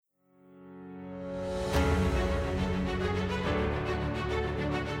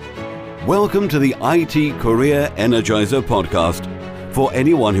Welcome to the IT Career Energizer podcast. For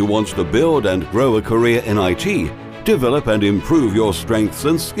anyone who wants to build and grow a career in IT, develop and improve your strengths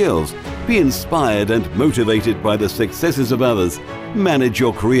and skills, be inspired and motivated by the successes of others, manage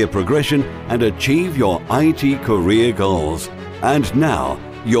your career progression, and achieve your IT career goals. And now,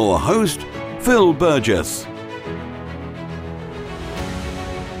 your host, Phil Burgess.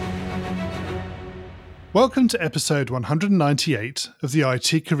 Welcome to episode 198 of the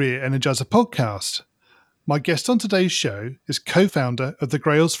IT Career Energizer podcast. My guest on today's show is co-founder of the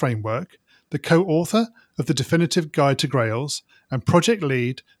Grails Framework, the co-author of the Definitive Guide to Grails, and project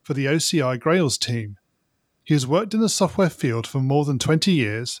lead for the OCI Grails team. He has worked in the software field for more than 20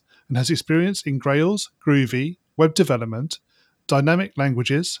 years and has experience in Grails, Groovy, web development, dynamic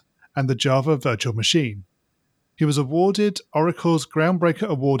languages, and the Java virtual machine. He was awarded Oracle's Groundbreaker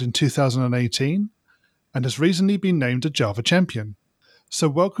Award in 2018 and has recently been named a Java champion. So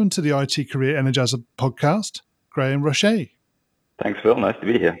welcome to the IT Career Energizer podcast, Graham Roche. Thanks, Phil. Nice to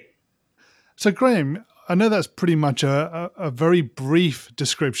be here. So Graham, I know that's pretty much a very brief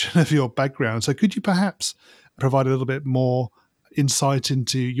description of your background. So could you perhaps provide a little bit more insight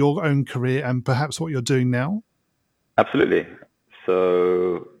into your own career and perhaps what you're doing now? Absolutely.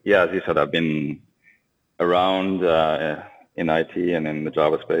 So, as you said, I've been around in IT and in the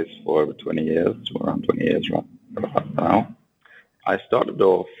Java space for over 20 years, around 20 years right now. I started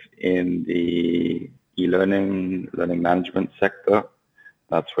off in the e-learning, learning management sector.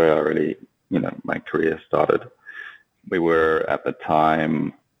 That's where I really, my career started. We were at the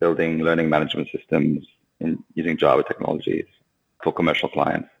time building learning management systems using Java technologies for commercial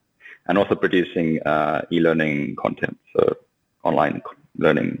clients and also producing e-learning content, so online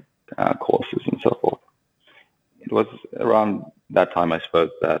learning courses and so forth. It was around that time, I suppose,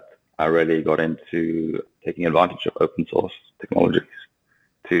 that I really got into taking advantage of open source technologies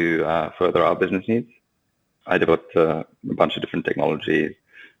to further our business needs. I developed a bunch of different technologies,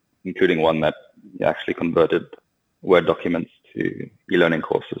 including one that actually converted Word documents to e-learning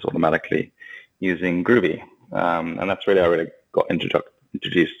courses automatically using Groovy. And that's really, I really got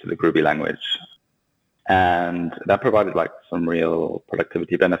introduced to the Groovy language. And that provided some real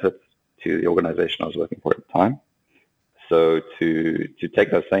productivity benefits to the organization I was working for at the time. So to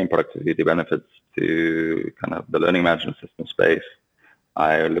take those same productivity benefits to kind of the learning management system space,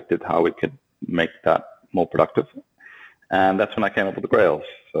 I looked at how we could make that more productive. And that's when I came up with the Grails.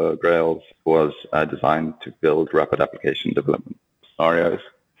 So Grails was designed to build rapid application development scenarios,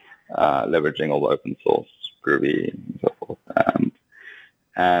 leveraging all the open source, Groovy, and so forth.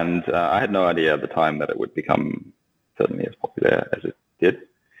 And I had no idea at the time that it would become certainly as popular as it did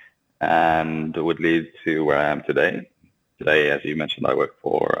and would lead to where I am today. Today, as you mentioned, I work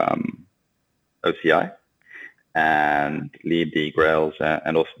for OCI and lead the Grails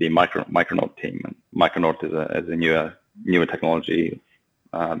and also the Micronaut team. And Micronaut is a newer technology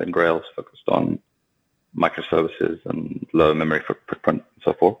than Grails, focused on microservices and low memory footprint and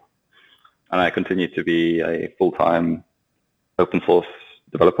so forth. And I continue to be a full-time open source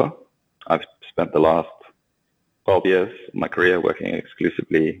developer. I've spent the last 12 years of my career working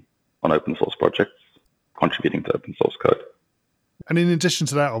exclusively on open source projects, contributing to open source code. And in addition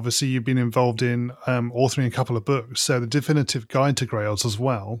to that, obviously, you've been involved in authoring a couple of books, so the Definitive Guide to Grails as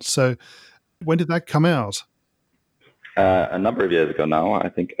well. So when did that come out? A number of years ago now. I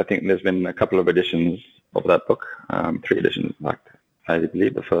think there's been a couple of editions of that book, 3 editions in fact. I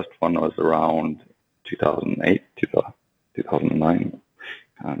believe the first one was around 2008, 2009.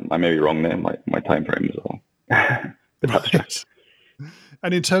 I may be wrong there. My time frames are a bit abstract.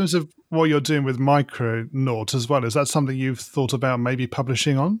 And in terms of what you're doing with Micronaut as well, is that something you've thought about maybe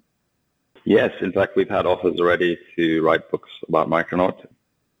publishing on? Yes, in fact, we've had offers already to write books about Micronaut.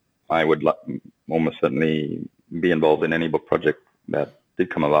 I would almost certainly be involved in any book project that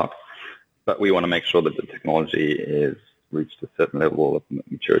did come about, but we want to make sure that the technology is reached a certain level of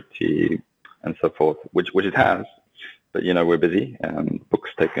maturity and so forth, which it has. But, we're busy and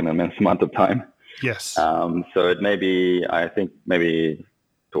books take an immense amount of time. Yes. So it may be, I think maybe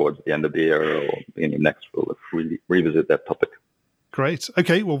towards the end of the year or beginning of next, we'll revisit that topic. Great.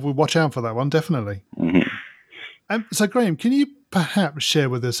 Okay, well, we'll watch out for that one, definitely. Mm-hmm. So, Graham, can you perhaps share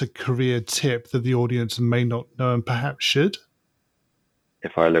with us a career tip that the audience may not know and perhaps should?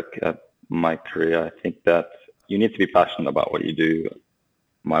 If I look at my career, I think that you need to be passionate about what you do.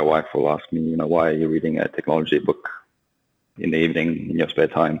 My wife will ask me, why are you reading a technology book in the evening in your spare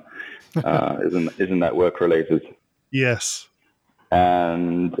time? Isn't that work related? Yes.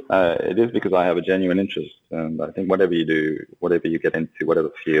 And it is because I have a genuine interest. And I think whatever you do, whatever you get into,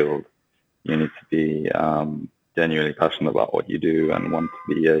 whatever field, you need to be genuinely passionate about what you do and want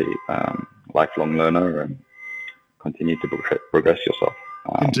to be a lifelong learner and continue to progress yourself.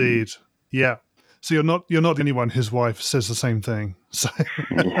 Indeed, yeah. So you're not the only one whose wife says the same thing. So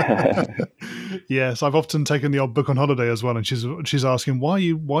yes, I've often taken the odd book on holiday as well, and she's asking why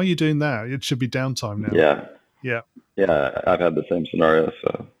are you doing that? It should be downtime now. Yeah. I've had the same scenario,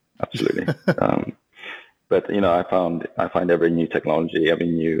 so absolutely. But I find every new technology, every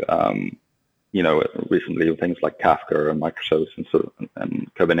new recently with things like Kafka and microservices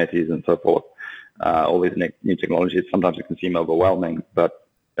and Kubernetes and so forth, all these new technologies, sometimes it can seem overwhelming, but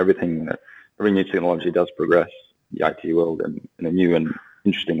every new technology does progress the IT world in a new and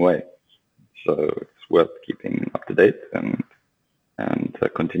interesting way. So it's worth keeping up to date and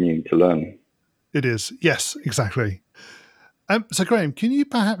continuing to learn. It is. Yes, exactly. So Graham, can you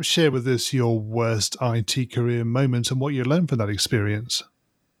perhaps share with us your worst IT career moment and what you learned from that experience?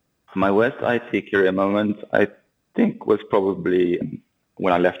 My worst IT career moment, I think, was probably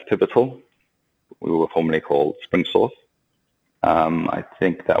when I left Pivotal. We were formerly called SpringSource. I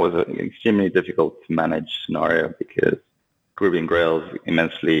think that was an extremely difficult to manage scenario because Ruby and Grails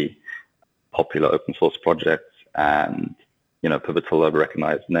immensely popular open source projects, and Pivotal, a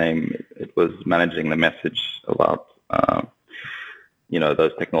recognized name. It was managing the message about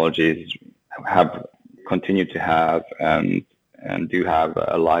those technologies have continued to have and do have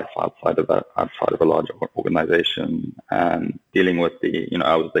a life outside of a larger organization, and dealing with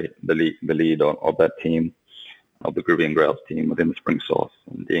I was the lead of that team, of the Ruby and Grails team within the SpringSource,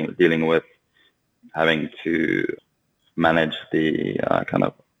 and dealing with having to manage the kind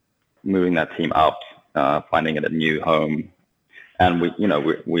of moving that team out, finding it a new home. And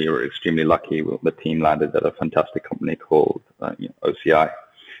we were extremely lucky. The team landed at a fantastic company called OCI.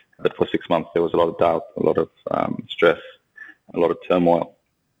 But for 6 months, there was a lot of doubt, a lot of stress, a lot of turmoil.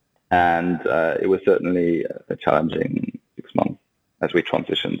 And it was certainly a challenging 6 months as we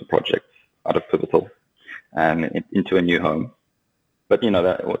transitioned the project out of Pivotal and into a new home. But,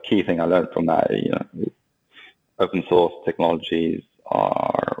 the key thing I learned from that, is open source technologies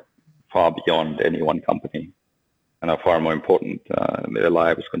are far beyond any one company and are far more important. Their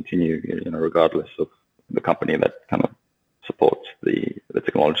lives continue, regardless of the company that kind of supports the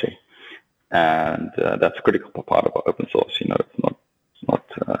technology. And that's a critical part of open source. It's not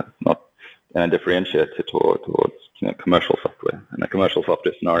a differentiator towards commercial software. In a commercial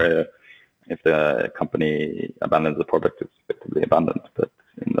software scenario, if the company abandons the product, it's effectively abandoned. But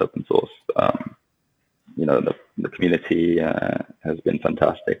in open source, the community has been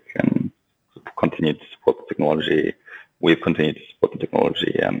fantastic and continued to support the technology. We've continued to support the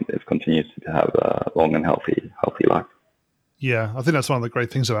technology, and it continues to have a long and healthy life. Yeah, I think that's one of the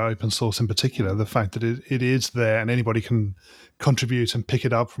great things about open source in particular, the fact that it is there and anybody can contribute and pick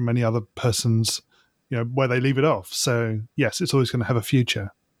it up from any other person's, where they leave it off. So yes, it's always going to have a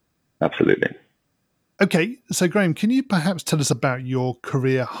future. Absolutely. Okay, so Graham, can you perhaps tell us about your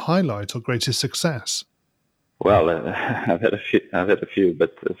career highlight or greatest success? Well, I've had a few,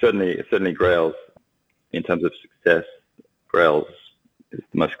 but certainly Grails, in terms of success, Grails is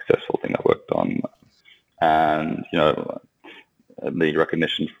the most successful thing I've worked on. And, the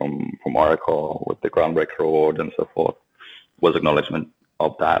recognition from Oracle with the Groundbreaker Award and so forth was acknowledgement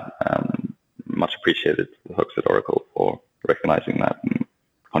of that, and much appreciated the folks at Oracle for recognizing that and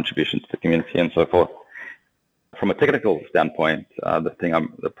contribution to the community and so forth. From a technical standpoint,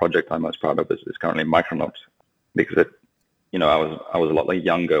 the project I'm most proud of is currently Micronaut, because I was a lot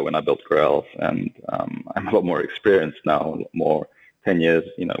younger when I built Grails, and I'm a lot more experienced now, a lot more 10 years.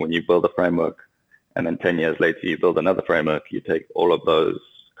 When you build a framework and then 10 years later you build another framework, you take all of those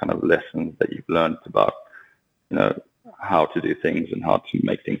kind of lessons that you've learned about, how to do things and how to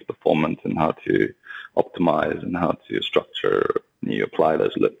make things performant and how to optimize and how to structure. And you apply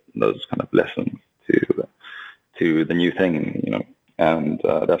those kind of lessons to the new thing, and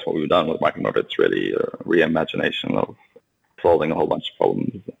that's what we've done with Micronaut. It's really a reimagination of solving a whole bunch of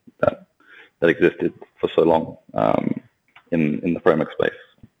problems that existed for so long in the framework space.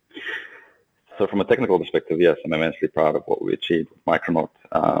 So from a technical perspective, yes, I'm immensely proud of what we achieved with Micronaut,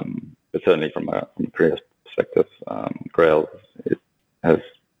 but certainly from a career perspective, Grails has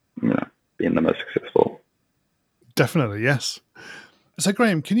been the most successful. Definitely, yes. So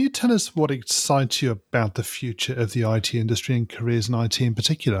Graham, can you tell us what excites you about the future of the IT industry and careers in IT in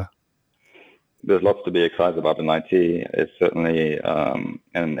particular? There's lots to be excited about in IT. It's certainly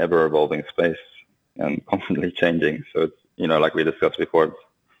an ever-evolving space and constantly changing. So it's, like we discussed before, it's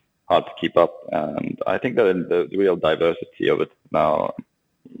hard to keep up. And I think that the real diversity of it now,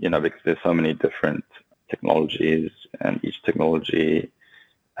 because there's so many different technologies and each technology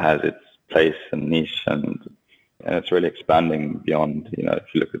has its place and niche, and And it's really expanding beyond,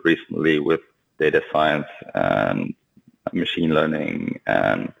 if you look at recently with data science and machine learning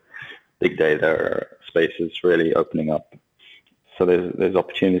and big data spaces really opening up. So there's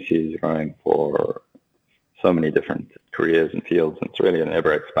opportunities growing for so many different careers and fields. And it's really an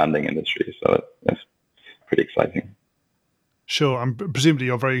ever-expanding industry. So it's pretty exciting. Sure. And presumably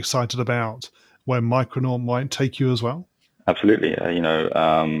you're very excited about where Micronaut might take you as well? Absolutely.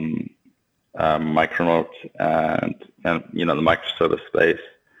 Micronaut and the microservice space,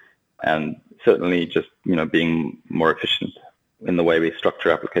 and certainly just being more efficient in the way we structure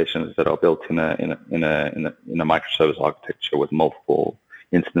applications that are built in a microservice architecture with multiple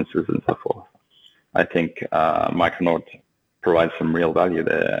instances and so forth. I think Micronaut provides some real value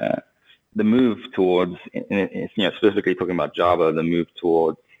there. The move towards, specifically talking about Java, the move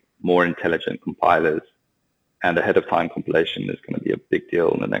towards more intelligent compilers and ahead of time compilation is going to be a big deal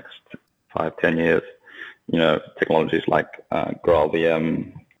in the next 5-10 years. Technologies like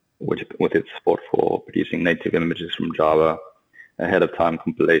GraalVM, which with its support for producing native images from Java, ahead of time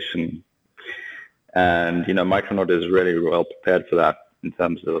compilation. And, Micronaut is really well prepared for that in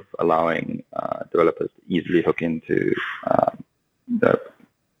terms of allowing developers to easily hook into the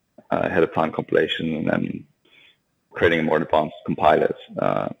ahead of time compilation and then creating more advanced compilers.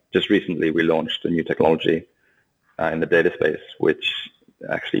 Just recently, we launched a new technology in the data space, which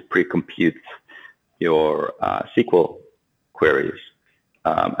actually pre-computes your SQL queries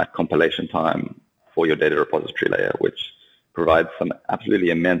at compilation time for your data repository layer, which provides some absolutely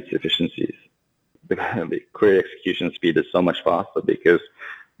immense efficiencies. The query execution speed is so much faster because,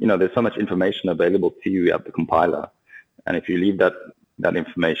 there's so much information available to you at the compiler. And if you leave that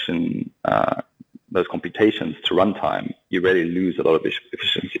information, those computations to runtime, you really lose a lot of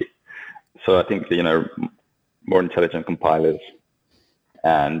efficiency. So I think, more intelligent compilers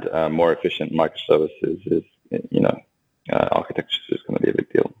and more efficient microservices is, architecture is going to be a big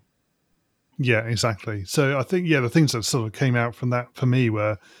deal. Yeah, exactly. So I think, the things that sort of came out from that for me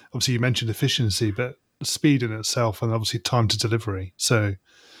were, obviously you mentioned efficiency, but speed in itself and obviously time to delivery. So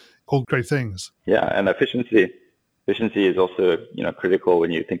all great things. Yeah, and efficiency is also, critical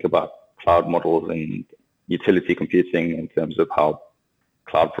when you think about cloud models and utility computing in terms of how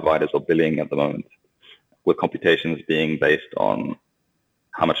cloud providers are billing at the moment, with computations being based on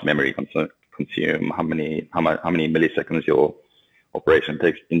how much memory consume, how many milliseconds your operation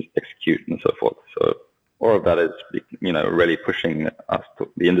takes to execute, and so forth. So all of that is, really pushing us,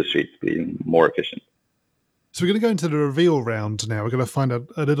 the industry, to be more efficient. So we're going to go into the reveal round now. We're going to find out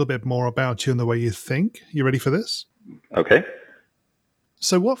a little bit more about you and the way you think. You ready for this? Okay.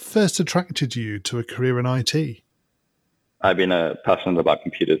 So what first attracted you to a career in IT? I've been passionate about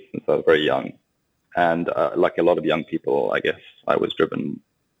computers since I was very young. And like a lot of young people, I guess I was driven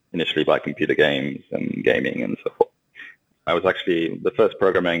initially by computer games and gaming and so forth. I was actually, the first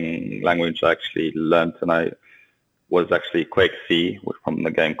programming language I actually learned was actually Quake C from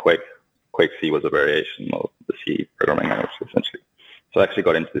the game Quake. Quake C was a variation of the C programming language, essentially. So I actually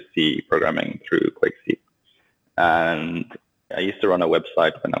got into C programming through Quake C. And I used to run a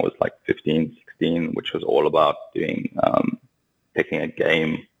website when I was like 15, 16, which was all about doing, taking a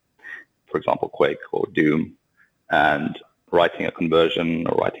game, for example, Quake or Doom, and writing a conversion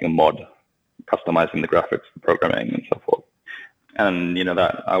or writing a mod, customizing the graphics, the programming, and so forth. And,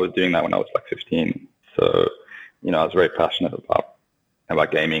 that I was doing that when I was like 15. So, I was very passionate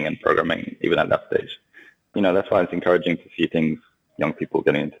about gaming and programming, even at that stage. That's why it's encouraging to see young people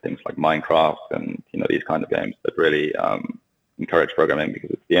getting into things like Minecraft and, these kind of games that really encourage programming,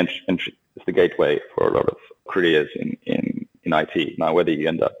 because it's the gateway for a lot of careers in IT. Now, whether you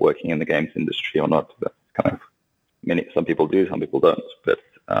end up working in the games industry or not, that's kind of, some people do, some people don't, but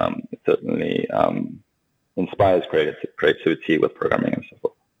it certainly inspires creativity with programming and so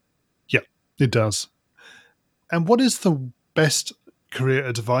forth. Yeah, it does. And what is the best career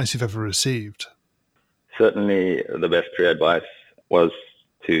advice you've ever received? Certainly the best career advice was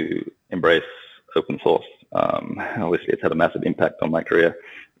to embrace open source. Obviously, it's had a massive impact on my career.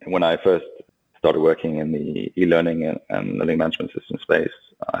 When I first started working in the e-learning and learning management system space,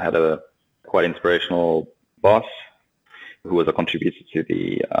 I had a quite inspirational boss who was a contributor to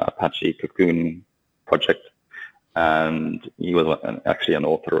the Apache Cocoon project. And he was actually a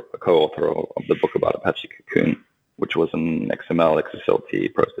co-author of the book about Apache Cocoon, which was an XML,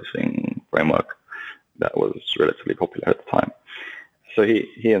 XSLT processing framework that was relatively popular at the time. So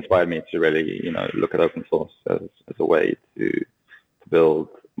he inspired me to really, look at open source as a way to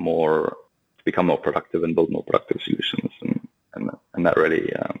become more productive and build more productive solutions. And that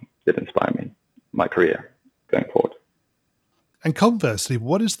really did inspire me, my career going forward. And conversely,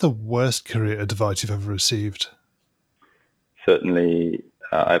 what is the worst career advice you've ever received? certainly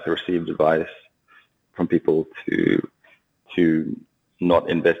I've received advice from people to not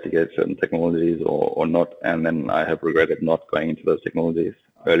investigate certain technologies or not, and then I have regretted not going into those technologies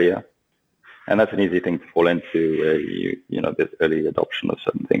earlier. And that's an easy thing to fall into, where you know, there's early adoption of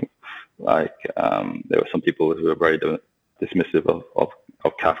certain things. Like there were some people who were very dismissive of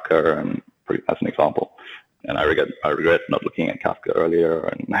Kafka, and as an example. And I regret not looking at Kafka earlier,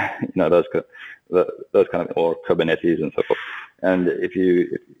 and you know, those kind of, or Kubernetes and so forth. And if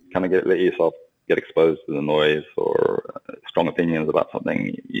you kind of let yourself get exposed to the noise or strong opinions about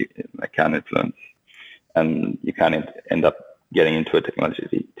something, that can influence, and you can end up getting into a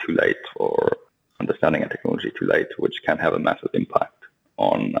technology too late, or understanding a technology too late, which can have a massive impact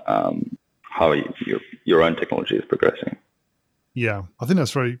on how your own technology is progressing. Yeah, I think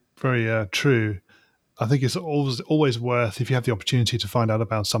that's very, very true. I think it's always worth, if you have the opportunity to find out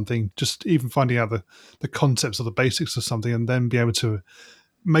about something, just even finding out the concepts or the basics of something, and then be able to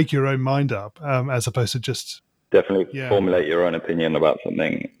make your own mind up, as opposed to just... Definitely formulate your own opinion about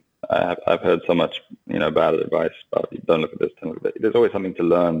something. I've heard so much, you know, bad advice about, don't look at this, don't look at that. There's always something to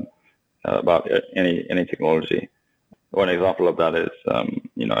learn about any technology. One example of that is,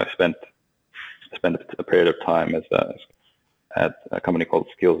 you know, I spent a period of time at a company called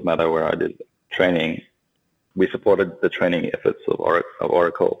Skills Matter, where I did training. We supported the training efforts of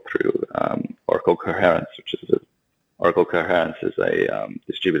Oracle through Oracle Coherence, Oracle Coherence is a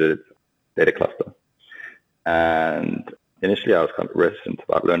distributed data cluster. And initially I was kind of reticent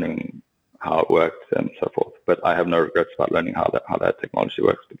about learning how it worked and so forth, but I have no regrets about learning how that technology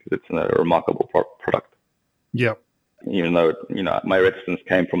works, because it's a remarkable product. Yeah. Even though, you know, my reticence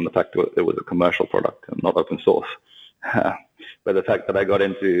came from the fact that it was a commercial product and not open source. But the fact that I got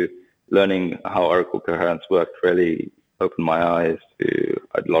into learning how Oracle Coherence worked really opened my eyes to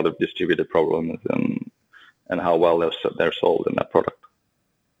a lot of distributed problems and how well they're solved in that product.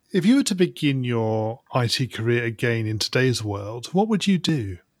 If you were to begin your IT career again in today's world, what would you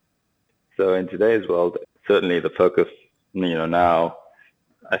do? So in today's world, certainly the focus, you know, now,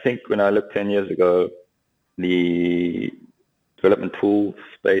 I think when I looked 10 years ago, the development tool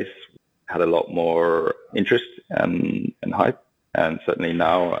space had a lot more interest and hype. And certainly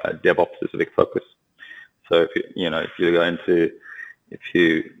now DevOps is a big focus. So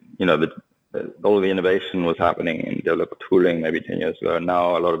all the innovation was happening in developer tooling maybe 10 years ago. And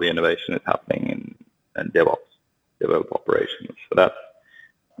now a lot of the innovation is happening in DevOps, developer operations. So that's,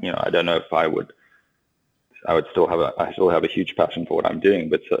 you know, I don't know if I still have a huge passion for what I'm doing,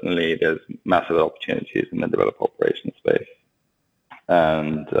 but certainly there's massive opportunities in the developer operations space.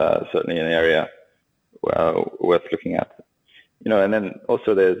 And certainly an area worth looking at. You know, and then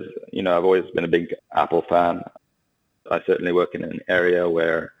also there's, you know, I've always been a big Apple fan. I certainly work in an area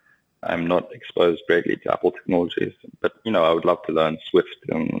where I'm not exposed greatly to Apple technologies, but, you know, I would love to learn Swift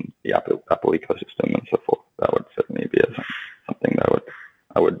and the Apple ecosystem and so forth. That would certainly be something that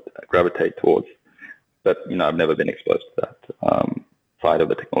I would gravitate towards. But, you know, I've never been exposed to that side of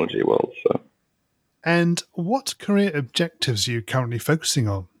the technology world. So. And what career objectives are you currently focusing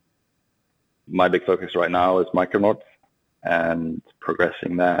on? My big focus right now is Micronauts, and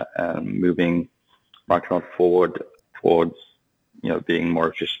progressing that and moving Micronaut forward towards, you know, being more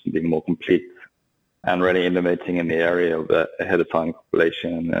efficient, being more complete, and really innovating in the area of ahead of time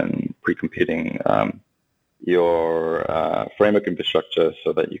compilation and pre-computing your framework infrastructure,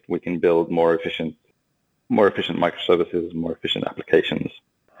 so that we can build more efficient microservices, more efficient applications.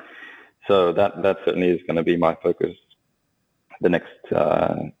 So that certainly is going to be my focus the next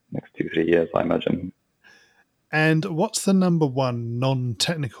 2-3 years, I imagine. And what's the number one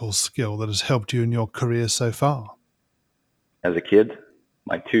non-technical skill that has helped you in your career so far? As a kid,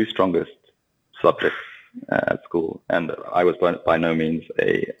 my two strongest subjects at school, and I was by no means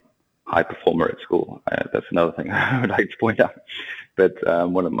a high performer at school. That's another thing I would like to point out. But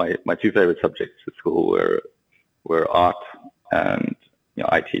one of my two favorite subjects at school were art and, you know,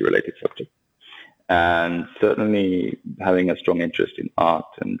 IT-related subjects. And certainly having a strong interest in art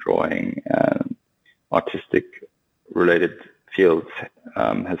and drawing and artistic related fields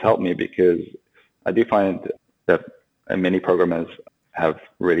has helped me, because I do find that many programmers have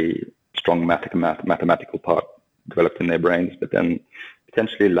really strong mathematical part developed in their brains, but then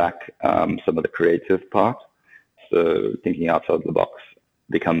potentially lack some of the creative part. So thinking outside the box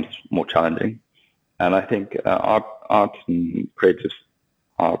becomes more challenging. And I think art and creative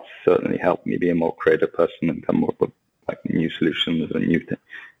arts certainly helped me be a more creative person and come up with like new solutions and new things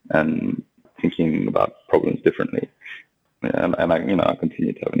and thinking about problems differently. And I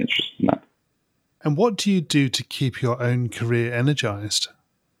continue to have an interest in that. And what do you do to keep your own career energized?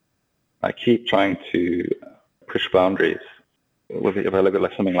 I keep trying to push boundaries. if I look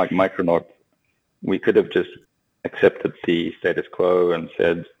at something like Micronaut, we could have just accepted the status quo and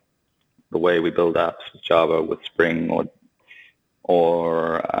said the way we build apps with Java with Spring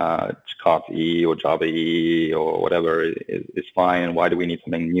or Jakarta E or Java E or whatever is fine. Why do we need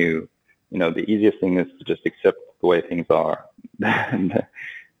something new? The easiest thing is to just accept the way things are.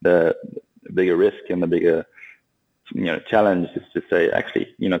 the bigger risk and the bigger challenge is to say,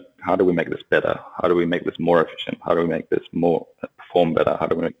 actually, how do we make this better? How do we make this more efficient? How do we make this more perform better? How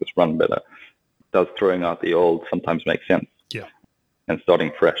do we make this run better? Does throwing out the old sometimes make sense? Yeah. And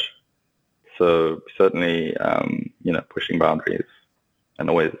starting fresh. So certainly, pushing boundaries and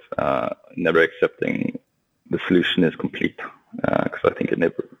always never accepting the solution is complete, because I think it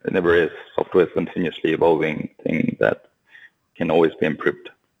never is. Software is a continuously evolving thing that can always be improved.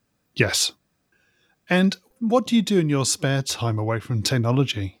 Yes. And what do you do in your spare time away from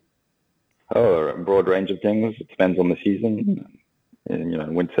technology? Oh, a broad range of things. It depends on the season.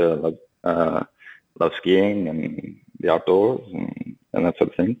 In winter, love skiing and the outdoors and that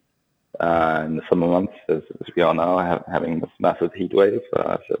sort of thing. In the summer months, as we are now, having this massive heat wave,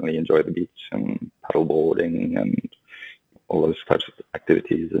 I certainly enjoy the beach and paddle boarding and all those types of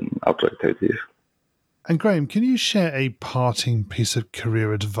activities and outdoor activities. And Graham, can you share a parting piece of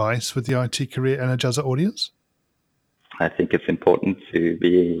career advice with the IT Career Energizer audience? I think it's important to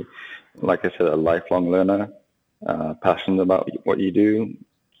be, like I said, a lifelong learner, passionate about what you do,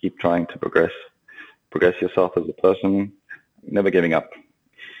 keep trying to progress yourself as a person, never giving up.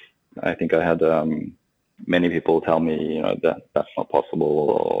 I think I had many people tell me, that's not possible,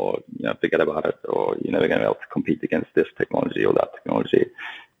 or, forget about it, or you're never going to be able to compete against this technology or that technology.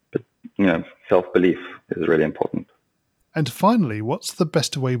 But, self-belief is really important. And finally, what's the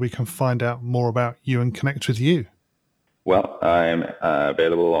best way we can find out more about you and connect with you? Well, I'm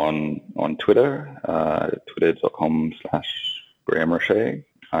available on Twitter, twitter.com/Graham Roche.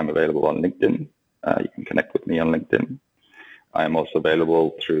 I'm available on LinkedIn. You can connect with me on LinkedIn. I'm also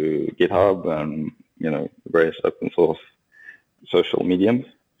available through GitHub and, various open source social mediums.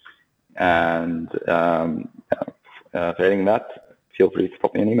 And failing that, feel free to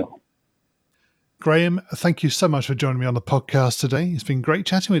pop me an email. Graham, thank you so much for joining me on the podcast today. It's been great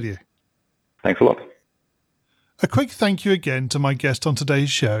chatting with you. Thanks a lot. A quick thank you again to my guest on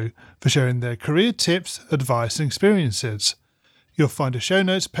today's show for sharing their career tips, advice and experiences. You'll find a show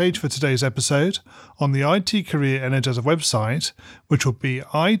notes page for today's episode on the IT Career Energizer website, which will be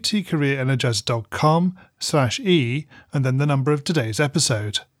itcareerenergizer.com/e and then the number of today's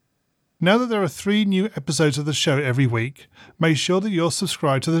episode. Now that there are 3 new episodes of the show every week, make sure that you're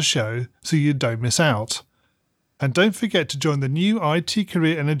subscribed to the show so you don't miss out. And don't forget to join the new IT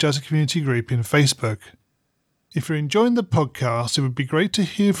Career Energizer community group in Facebook. If you're enjoying the podcast, it would be great to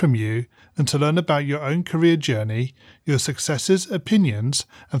hear from you and to learn about your own career journey, your successes, opinions,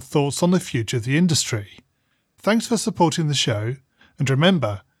 and thoughts on the future of the industry. Thanks for supporting the show, and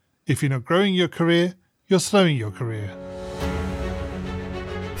remember, if you're not growing your career, you're slowing your career.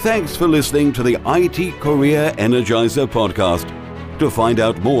 Thanks for listening to the IT Career Energizer podcast. To find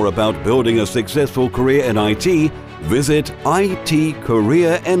out more about building a successful career in IT, visit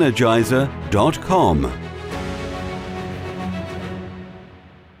itcareerenergizer.com.